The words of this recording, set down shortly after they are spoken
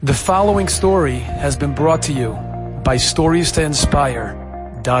The following story has been brought to you by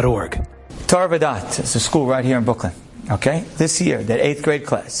StoriesToInspire.org. Torah Vadat is a school right here in Brooklyn. Okay? This year, the 8th grade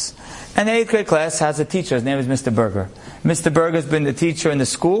class. And the 8th grade class has a teacher. His name is Mr. Berger. Mr. Berger's been the teacher in the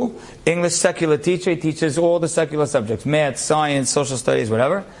school. English secular teacher. He teaches all the secular subjects. Math, science, social studies,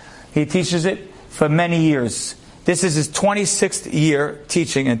 whatever. He teaches it for many years. This is his 26th year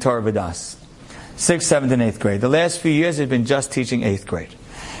teaching in Torah Vadas. 6th, 7th, and 8th grade. The last few years he's been just teaching 8th grade.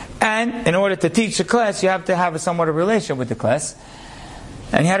 And in order to teach a class, you have to have somewhat of a relation with the class.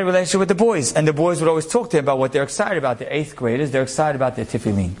 And he had a relation with the boys. And the boys would always talk to him about what they're excited about. The 8th graders, they're excited about their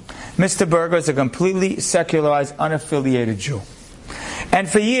tefillin. Mr. Berger is a completely secularized, unaffiliated Jew. And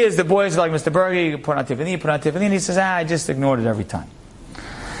for years, the boys were like, Mr. Berger, you put on tefillin. He says, I just ignored it every time.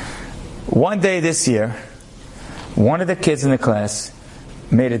 One day this year, one of the kids in the class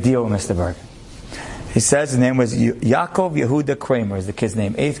made a deal with Mr. Berger. He says his name was Yaakov Yehuda Kramer, is the kid's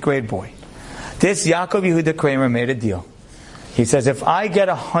name, 8th grade boy. This Yaakov Yehuda Kramer made a deal. He says, if I get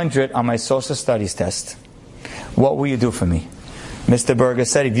 100 on my social studies test, what will you do for me? Mr. Berger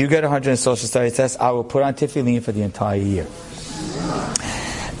said, if you get 100 on social studies test, I will put on tefillin for the entire year.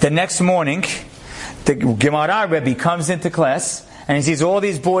 The next morning, the Gemara Rebbe comes into class, and he sees all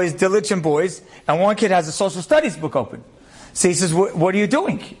these boys, diligent boys, and one kid has a social studies book open. So he says, what are you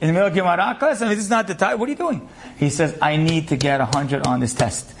doing? In the middle of Gemara class? I mean, this is not the time. What are you doing? He says, I need to get 100 on this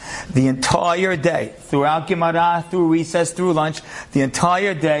test. The entire day, throughout Gemara, through recess, through lunch, the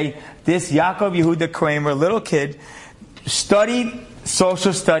entire day, this Yaakov Yehuda Kramer, little kid, studied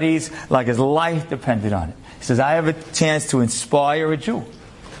social studies like his life depended on it. He says, I have a chance to inspire a Jew.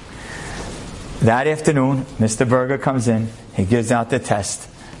 That afternoon, Mr. Berger comes in. He gives out the test.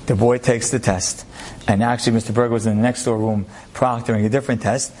 The boy takes the test. And actually, Mr. Berger was in the next door room proctoring a different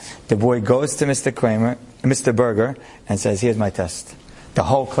test. The boy goes to Mr. Berger, and says, here's my test. The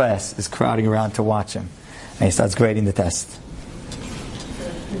whole class is crowding around to watch him. And he starts grading the test.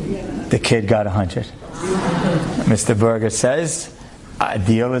 The kid got 100. Mr. Berger says, a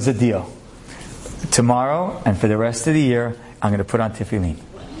deal is a deal. Tomorrow, and for the rest of the year, I'm going to put on tefillin.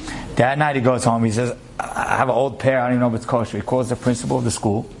 That night he goes home, he says, I have an old pair, I don't even know if it's kosher. He calls the principal of the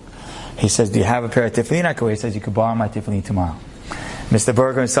school. He says, do you have a pair of tefillin I can wear? He says, you can borrow my tefillin tomorrow. Mr.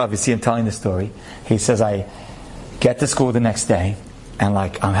 Berger himself, you see him telling the story. He says, I get to school the next day, and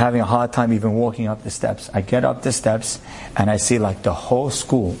I'm having a hard time even walking up the steps. I get up the steps, and I see the whole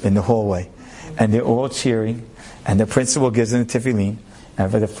school in the hallway. And they're all cheering, and the principal gives him the tefillin,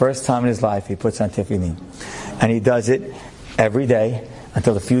 and for the first time in his life, he puts on tefillin. And he does it every day,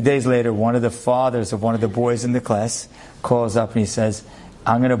 until a few days later, one of the fathers of one of the boys in the class calls up and he says,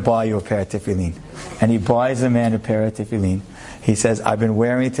 I'm going to buy you a pair of tefillin. And he buys the man a pair of tefillin. He says, I've been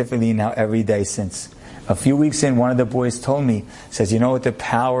wearing tefillin now every day since. A few weeks in, one of the boys told me, says, you know what the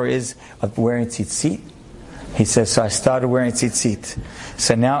power is of wearing tzitzit? He says, so I started wearing tzitzit.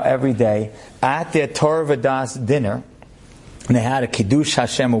 So now every day, at their Torah Vadas dinner, they had a Kiddush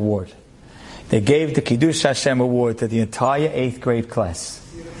Hashem award. They gave the Kiddush Hashem award to the entire 8th grade class.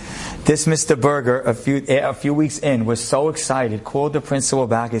 This Mr. Berger, a few weeks in, was so excited, called the principal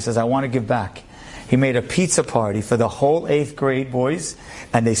back. He says, I want to give back. He made a pizza party for the whole 8th grade boys,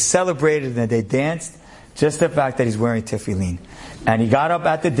 and they celebrated and they danced, just the fact that he's wearing tefillin. And he got up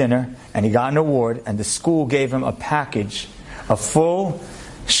at the dinner, and he got an award, and the school gave him a package, a full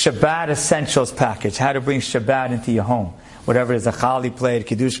Shabbat essentials package, how to bring Shabbat into your home. Whatever it is, a chali plate,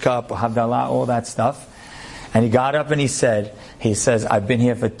 kiddush cup, havdalah, all that stuff. And he got up and he says, I've been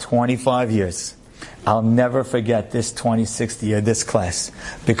here for 25 years. I'll never forget this 26th year, this class,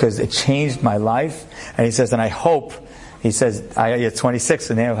 because it changed my life. And he says, and I hope, you're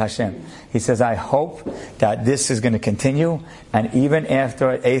 26 in the name of Hashem. He says, I hope that this is going to continue. And even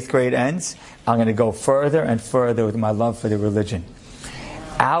after 8th grade ends, I'm going to go further and further with my love for the religion.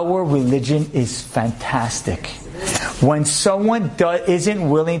 Our religion is fantastic. When someone isn't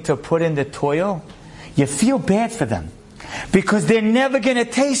willing to put in the toil, you feel bad for them. Because they're never going to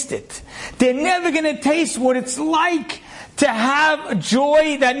taste it. They're never going to taste what it's like to have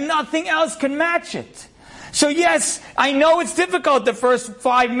joy that nothing else can match it. So yes, I know it's difficult the first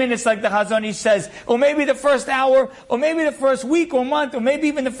 5 minutes, like the Chazon Ish says, or maybe the first hour, or maybe the first week or month, or maybe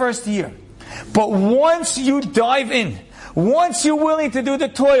even the first year. But once you dive in, once you're willing to do the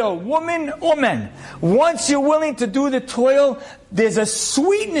toil, woman or man, once you're willing to do the toil, there's a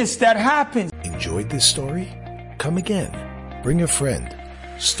sweetness that happens. Enjoyed this story? Come again. Bring a friend.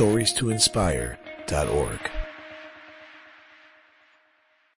 StoriesToInspire.org